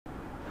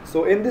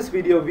So in this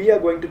video we are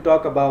going to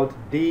talk about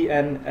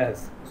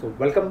DNS. So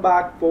welcome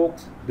back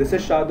folks, this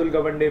is Shardul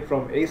Gavande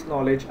from Ace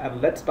Knowledge,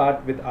 and let's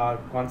start with our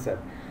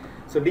concept.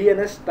 So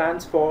DNS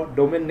stands for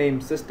Domain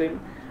Name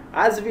System.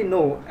 As we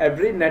know,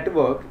 every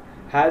network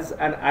has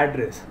an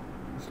address.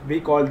 We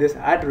call this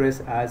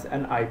address as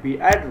an IP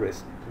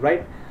address,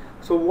 right?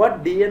 So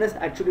what DNS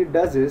actually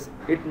does is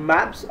it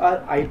maps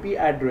our IP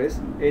address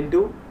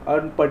into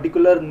a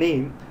particular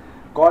name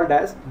called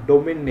as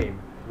domain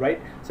name, right?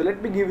 So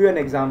let me give you an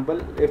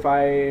example. If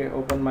I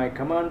open my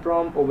command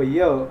prompt over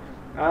here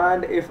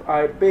and if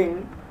I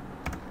ping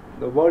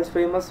the world's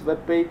famous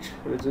web page,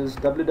 which is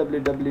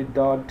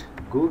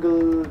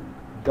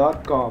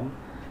www.google.com.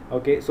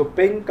 okay, so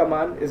ping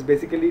command is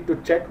basically to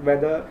check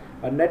whether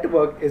a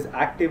network is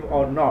active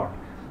or not.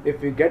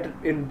 If we get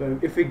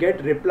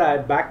reply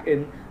back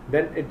in,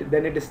 then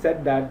it is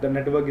said that the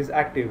network is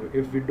active.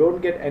 If we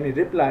don't get any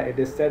reply, it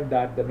is said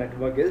that the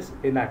network is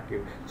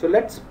inactive. So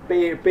let's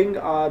ping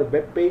our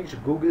web page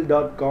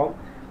google.com,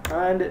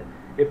 and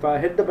if I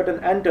hit the button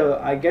enter,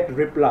 I get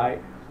reply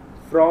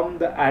from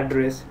the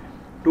address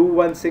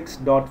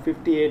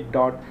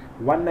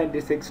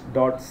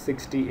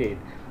 216.58.196.68.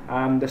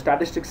 The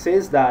statistic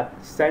says that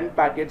sent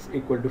packets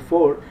equal to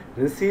 4,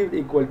 received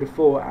equal to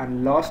 4,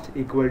 and lost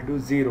equal to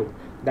 0.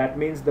 That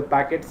means the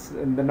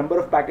number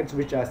of packets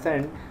which are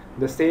sent,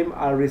 the same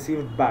are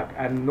received back,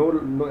 and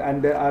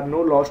and there are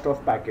no lost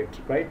of packets,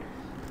 right?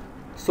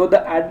 So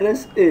the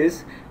address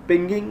is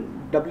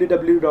pinging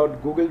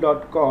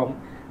www.google.com,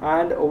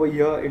 and over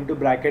here into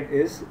bracket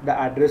is the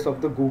address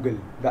of the Google,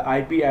 the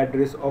IP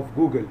address of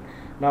Google.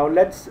 Now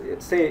let's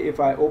say if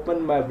I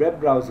open my web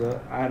browser,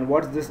 and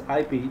what's this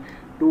IP?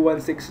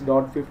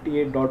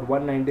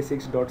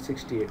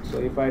 216.58.196.68. so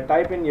if I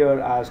type in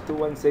here as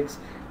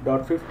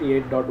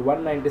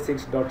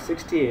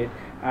 216.58.196.68,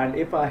 and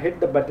if I hit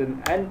the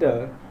button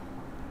enter,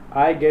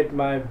 I get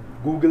my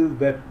Google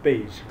web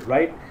page,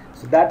 right?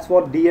 So that's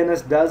what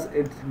DNS does.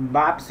 It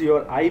maps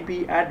your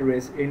IP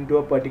address into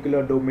a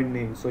particular domain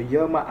name. So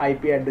here my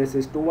IP address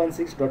is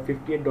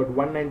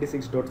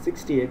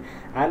 216.58.196.68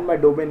 and my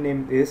domain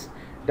name is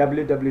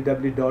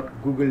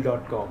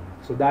www.google.com.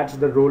 so that's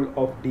the role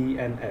of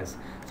DNS.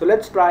 So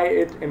let's try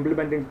it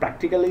implementing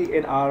practically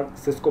in our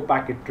Cisco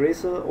packet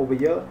tracer over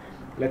here.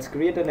 Let's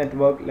create a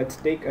network. Let's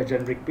take a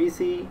generic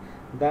PC,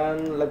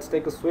 then let's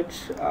take a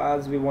switch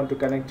as we want to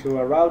connect to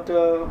a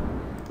router.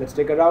 Let's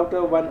take a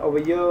router one over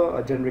here,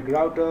 a generic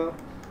router,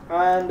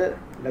 and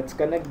let's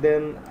connect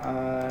them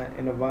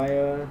in a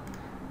wire,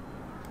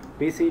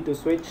 PC to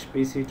switch,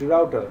 PC to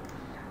router.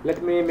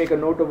 Let me make a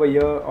note over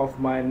here of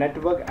my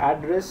network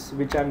address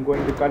which I'm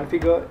going to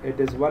configure. It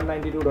is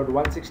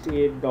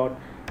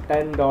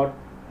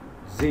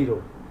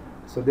 192.168.10.0.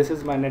 so this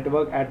is my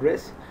network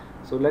address.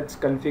 So let's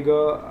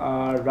configure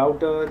our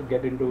router,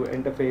 get into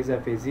interface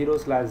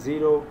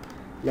FA0/0.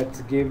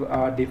 let's give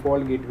our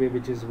default gateway,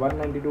 which is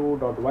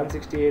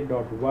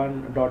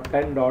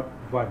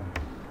 192.168.1.10.1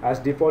 as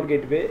default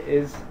gateway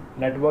is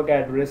network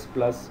address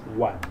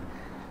 +1.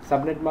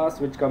 Subnet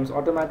mask, which comes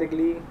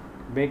automatically.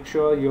 Make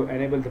sure you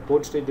enable the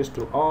port status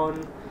to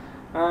on,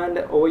 and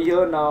over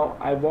here now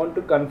I want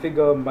to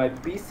configure my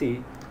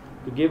PC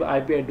to give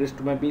IP address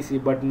to my PC,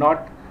 but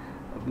not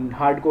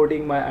hard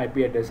coding my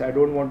IP address. I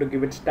don't want to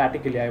give it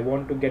statically. I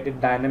want to get it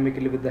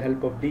dynamically with the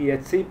help of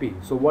DHCP.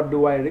 So what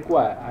do I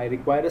require? I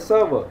require a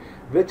server.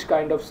 Which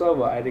kind of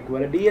server? I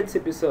require a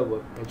DHCP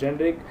server, a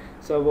generic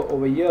server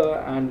over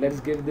here, and let's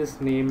give this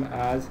name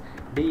as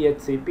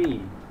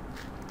DHCP.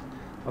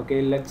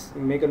 Okay, let's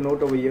make a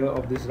note over here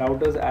of this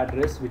router's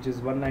address, which is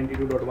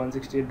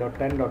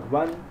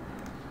 192.168.10.1,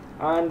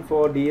 and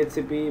for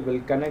DHCP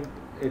we'll connect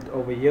it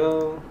over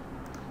here.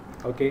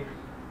 Okay,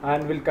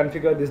 and we'll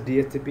configure this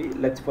DHCP.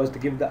 Let's first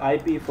give the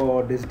IP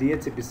for this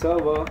DHCP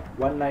server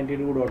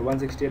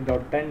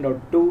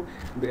 192.168.10.2.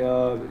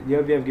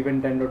 Here we have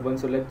given 10.1,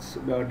 so let's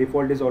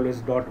default is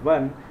always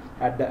 .1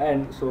 at the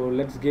end. So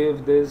let's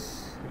give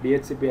this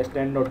DHCP as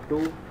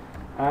 10.2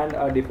 and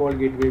our default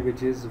gateway,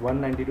 which is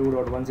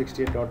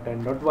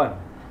 192.168.10.1.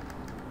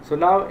 so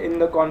now in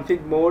the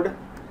config mode,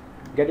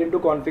 get into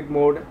config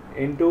mode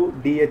into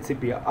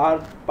DHCP.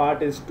 Our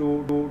part is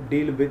to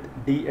deal with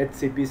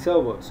DHCP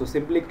server. So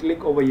simply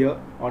click over here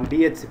on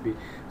DHCP.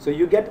 So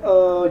you get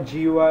a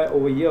GUI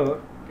over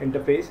here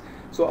interface.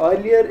 So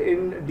earlier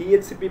in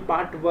DHCP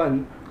part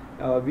 1,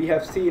 we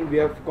have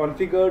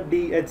configured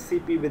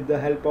DHCP with the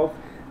help of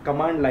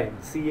command line,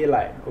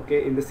 CLI.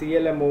 Okay, in the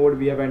CLI mode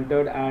we have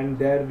entered, and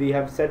there we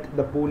have set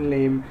the pool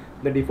name,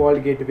 the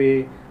default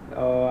gateway,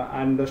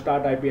 and the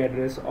start IP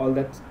address, all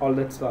that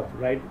stuff,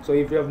 right? So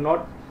if you have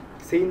not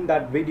seen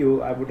that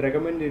video, I would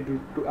recommend you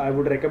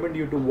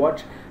to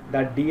watch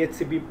that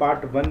DHCP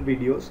part 1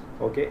 videos,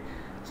 okay,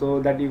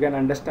 so that you can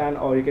understand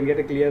or you can get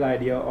a clear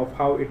idea of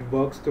how it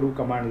works through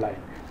command line.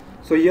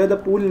 So here the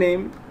pool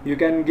name, you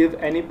can give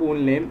any pool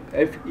name.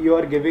 If you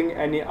are giving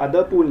any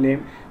other pool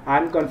name, I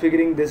am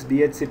configuring this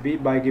DHCP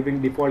by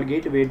giving default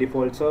gateway,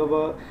 default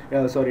server,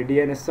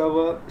 DNS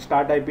server,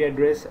 start IP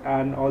address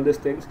and all these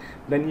things.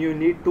 Then you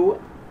need to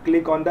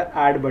click on the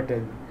add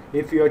button.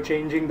 if you are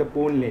changing the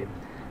pool name.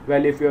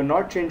 Well, if you are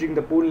not changing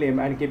the pool name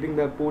and keeping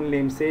the pool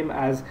name same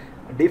as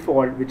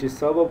default, which is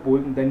server pool,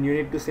 then you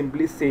need to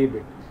simply save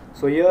it.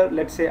 So here,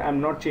 let's say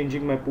I'm not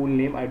changing my pool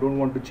name, I don't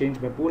want to change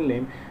my pool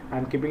name,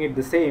 I'm keeping it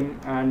the same,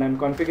 and I'm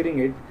configuring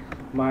it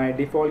my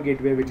default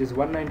gateway, which is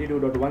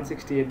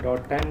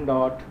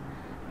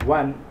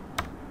 192.168.10.1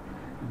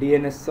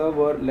 DNS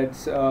server.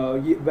 Let's well,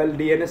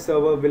 DNS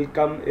server will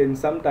come in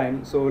some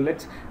time, so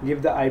let's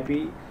give the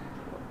IP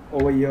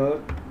over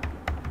here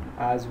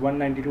as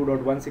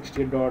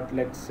 192.168.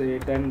 let's say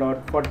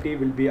 10.40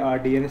 will be our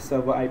DNS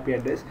server IP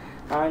address,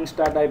 and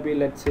start IP,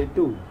 let's say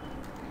 2.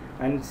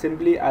 And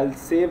simply I'll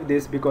save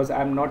this because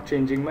I'm not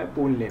changing my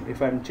pool name.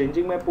 If I'm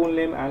changing my pool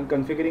name and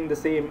configuring the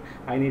same,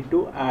 I need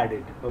to add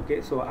it.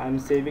 Okay, so I'm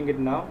saving it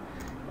now.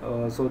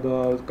 So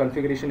the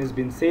configuration has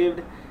been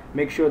saved.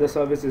 Make sure the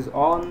service is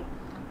on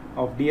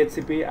of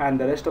DHCP, and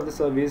the rest of the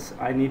service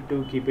I need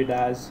to keep it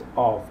as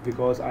off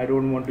because I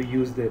don't want to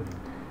use them,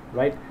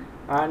 right?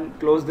 And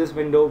close this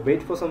window,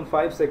 wait for some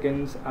 5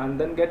 seconds, and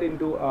then get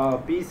into a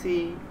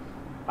PC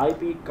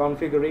IP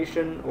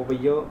configuration over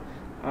here,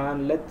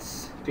 and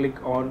let's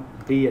click on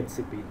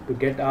DHCP to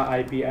get our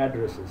IP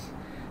addresses.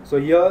 So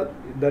here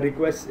the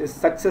request is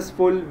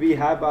successful. We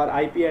have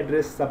our IP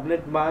address,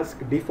 subnet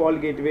mask,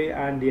 default gateway,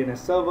 and DNS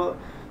server.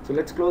 So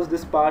let's close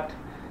this part,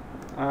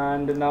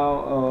 and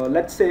now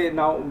let's say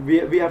now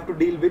we have to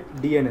deal with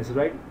DNS,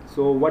 right?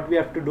 So what we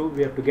have to do,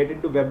 we have to get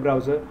into web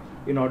browser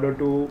in order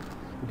to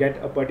get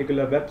a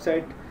particular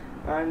website,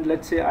 and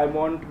let's say I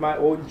want my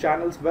own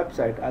channel's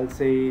website. I'll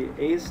say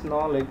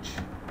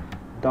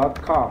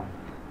aceknowledge.com,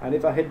 and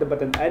if I hit the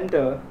button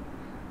enter,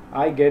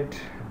 I get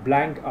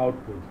blank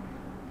output.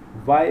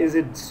 Why is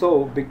it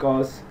so?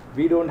 Because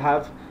we don't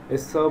have a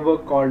server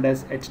called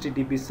as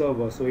HTTP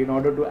server. So in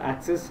order to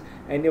access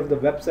any of the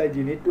websites,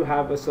 you need to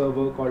have a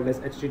server called as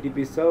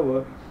HTTP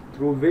server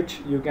through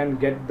which you can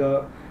get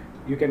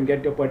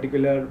your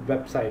particular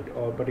website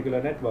or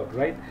particular network,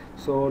 right?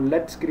 So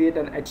let's create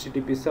an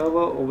HTTP server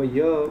over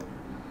here.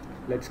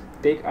 Let's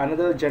take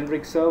another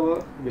generic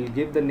server. We'll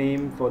give the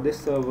name for this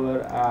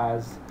server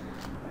as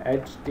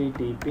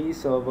HTTP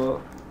server.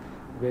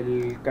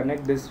 We'll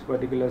connect this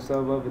particular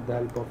server with the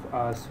help of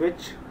our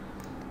switch,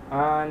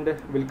 and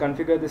we'll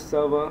configure this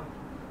server.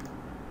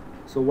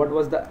 So what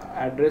was the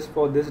address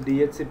for this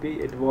DHCP?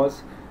 It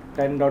was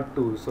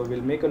 10.2. so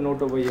we'll make a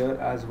note over here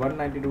as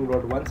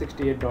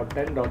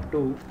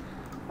 192.168.10.2,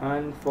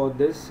 and for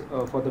this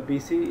for the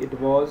PC it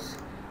was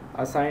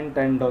assigned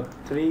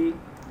 10.3.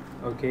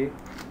 okay,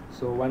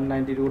 so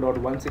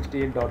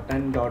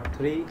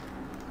 192.168.10.3.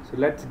 so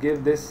let's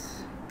give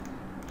this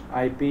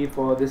IP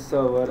for this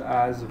server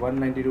as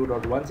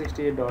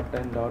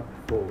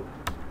 192.168.10.4,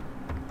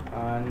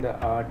 and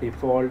our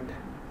default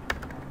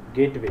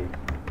gateway,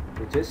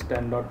 which is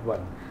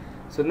 10.1.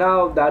 So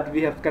now that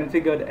we have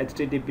configured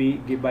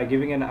HTTP by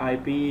giving an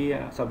IP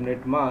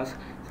subnet mask,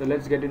 so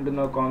let's get into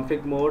now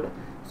config mode.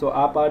 So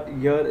our part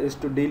here is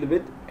to deal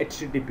with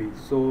HTTP.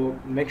 So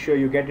make sure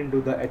you get into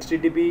the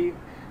HTTP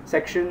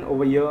section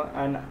over here,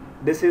 and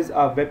this is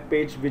a web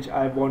page which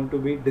I want to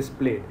be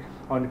displayed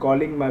on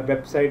calling my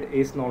website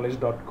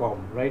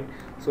aceknowledge.com, right?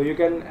 So you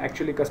can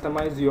actually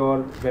customize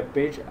your web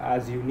page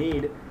as you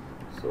need.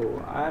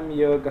 So I'm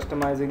here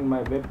customizing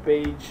my web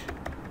page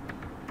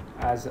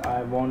as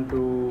I want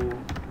to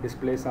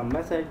display some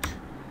message.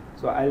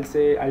 So I'll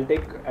say I'll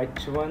take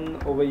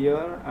h1 over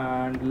here,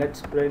 and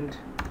let's print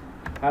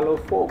hello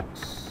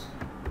folks,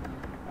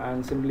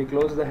 and simply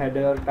close the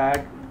header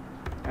tag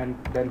and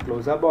then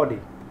close our body.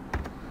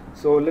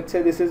 So let's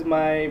say this is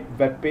my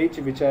web page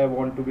which I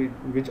want to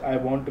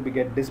be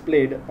get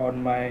displayed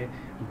on my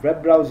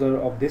web browser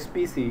of this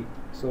PC.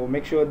 So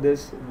make sure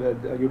this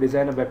you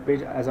design a web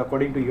page as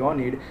according to your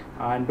need,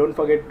 and don't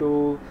forget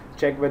to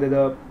check whether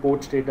the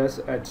port status,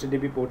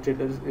 HTTP port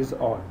status, is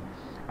on.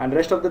 And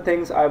rest of the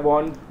things I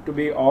want to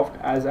be off,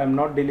 as I'm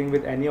not dealing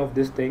with any of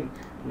this thing,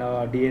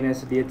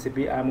 DNS,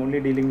 DHCP. I'm only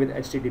dealing with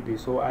HTTP,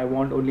 so I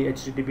want only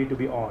HTTP to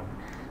be on.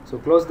 So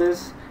close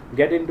this,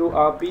 get into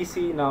our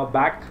PC now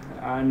back,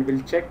 and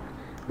we'll check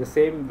the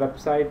same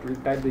website. We'll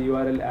type the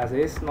URL as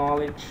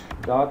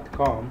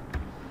aceknowledge.com,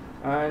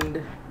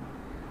 and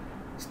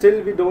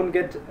still we don't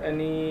get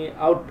any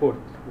output.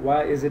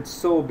 Why is it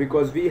so?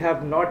 Because we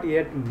have not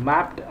yet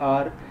mapped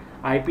our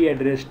IP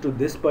address to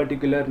this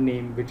particular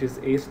name, which is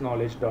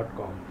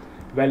aceknowledge.com.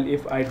 Well,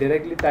 if I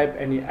directly type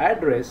any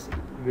address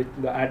with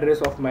the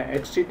address of my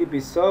HTTP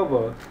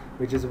server,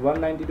 which is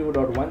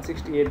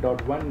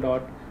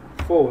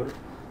 192.168.1.4,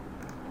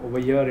 over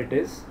here it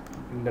is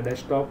in the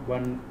desktop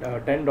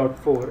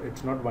 10.4.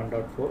 it's not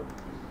 1.4,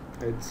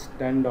 it's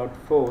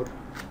 10.4.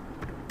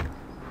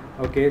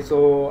 okay,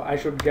 so I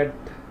should get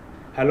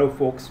hello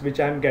folks, which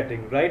I'm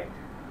getting, right?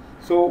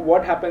 So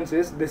what happens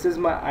is, this is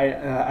my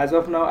as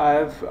of now I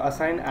have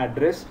assigned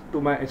address to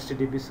my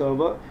HTTP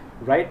server,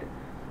 right?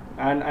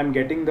 And I'm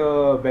getting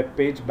the web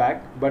page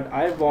back, but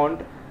I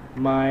want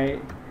my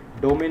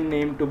domain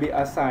name to be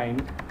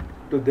assigned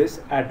to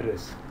this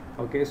address.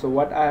 Okay, so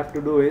what I have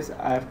to do is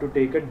I have to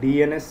take a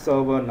DNS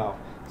server now.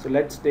 So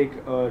let's take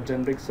a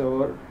generic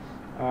server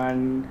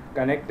and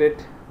connect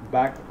it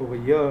back over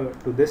here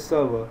to this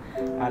server,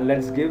 and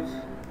let's give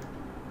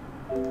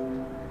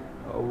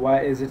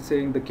why is it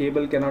saying the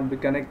cable cannot be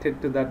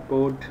connected to that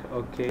port?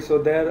 Okay, so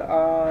there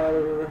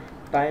are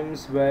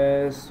times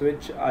where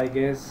switch, I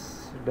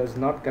guess, does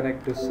not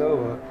connect to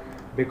server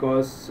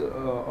because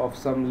of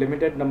some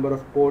limited number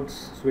of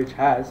ports switch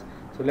has.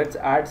 So let's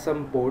add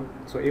some port.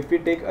 So if we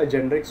take a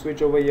generic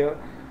switch over here,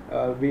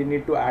 we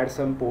need to add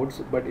some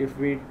ports, but if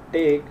we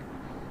take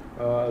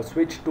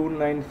switch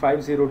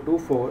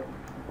 295024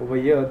 over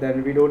here,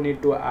 then we don't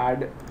need to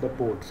add the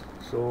ports.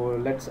 So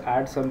let's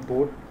add some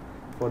port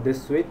for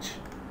this switch.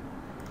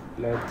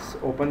 Let's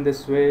open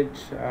this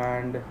switch,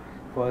 and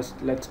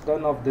first let's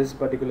turn off this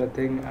particular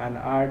thing and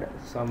add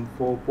some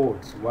 4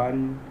 ports,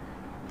 1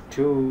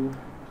 2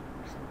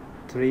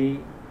 3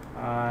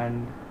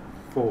 and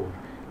 4.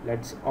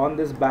 Let's on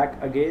this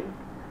back again,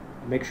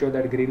 make sure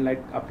that green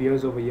light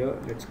appears over here.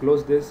 Let's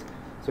close this,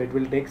 so it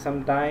will take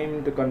some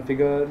time to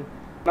configure.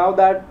 Now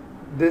that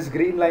these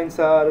green lines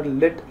are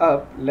lit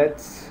up,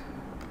 let's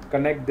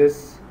connect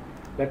this.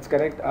 Let's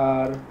connect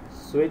our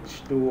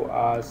switch to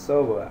our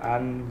server,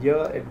 and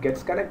here it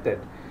gets connected.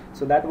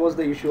 So that was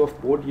the issue of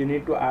port. You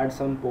need to add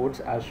some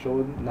ports as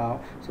shown now.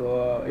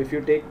 So if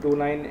you take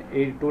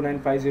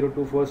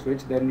 295024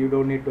 switch, then you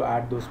don't need to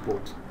add those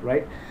ports,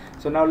 right?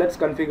 So now let's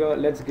configure.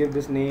 Let's give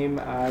this name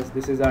as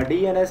this is our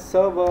DNS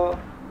server,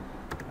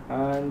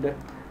 and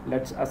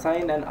let's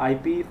assign an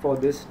IP for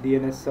this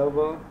DNS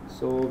server.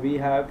 So we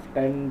have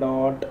 10.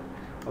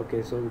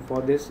 Okay, so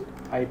for this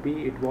IP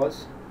it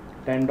was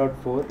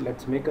 10.4.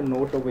 let's make a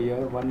note over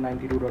here,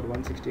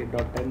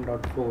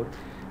 192.168.10.4.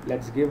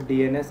 let's give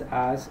DNS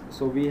as,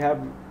 so we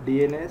have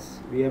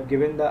DNS, we have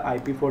given the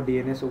IP for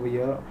DNS over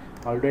here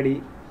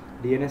already.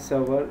 DNS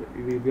server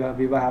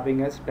we were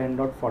having as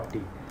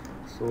 10.40,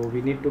 so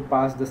we need to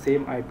pass the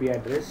same IP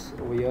address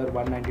over here,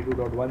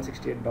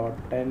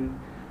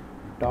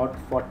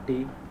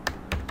 192.168.10.40,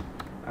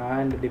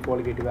 and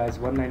default gateway as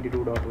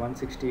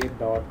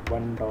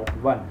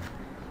 192.168.1.1.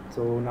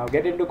 So now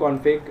get into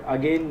config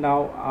again.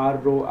 Now our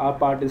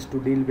part is to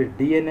deal with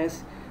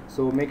DNS,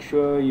 so make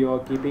sure you're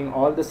keeping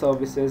all the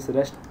services,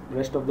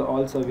 rest of the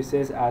all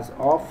services as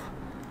off,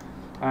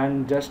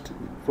 and just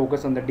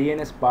focus on the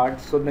DNS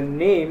part. So the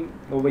name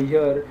over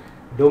here,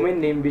 domain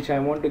name which I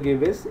want to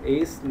give is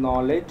Ace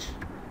Knowledge,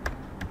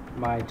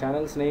 my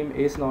channel's name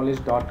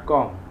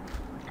aceknowledge.com,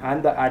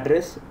 and the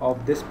address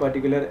of this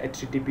particular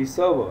HTTP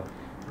server,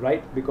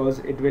 right? Because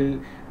it will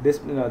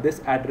this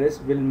address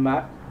will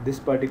map this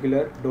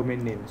particular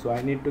domain name. So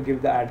I need to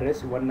give the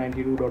address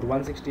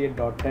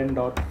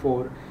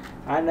 192.168.10.4,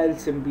 and I'll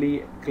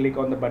simply click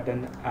on the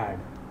button add.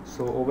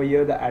 So over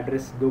here the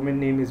address domain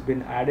name has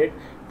been added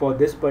for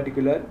this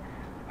particular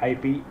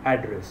IP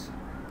address.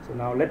 So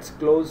now let's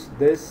close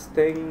this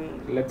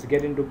thing. Let's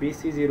get into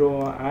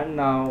PC0, and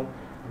now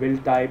we'll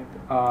type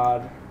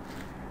our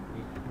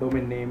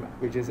domain name,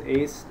 which is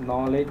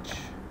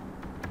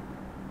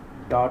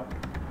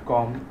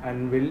aceknowledge.com,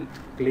 and we'll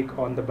click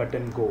on the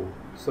button go.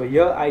 So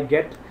here I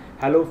get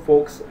hello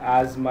folks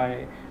as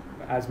my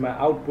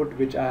output,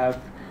 which I have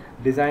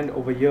designed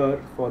over here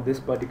for this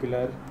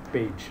particular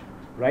page,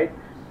 right?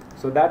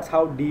 So that's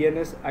how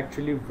DNS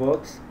actually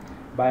works,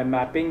 by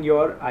mapping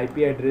your IP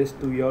address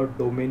to your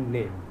domain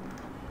name,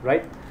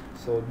 right?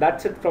 So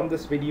that's it from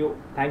this video.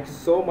 Thank you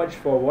so much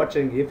for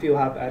watching. If you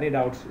have any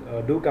doubts,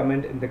 do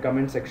comment in the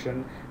comment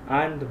section,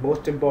 and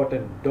most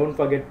important, don't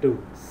forget to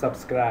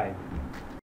subscribe.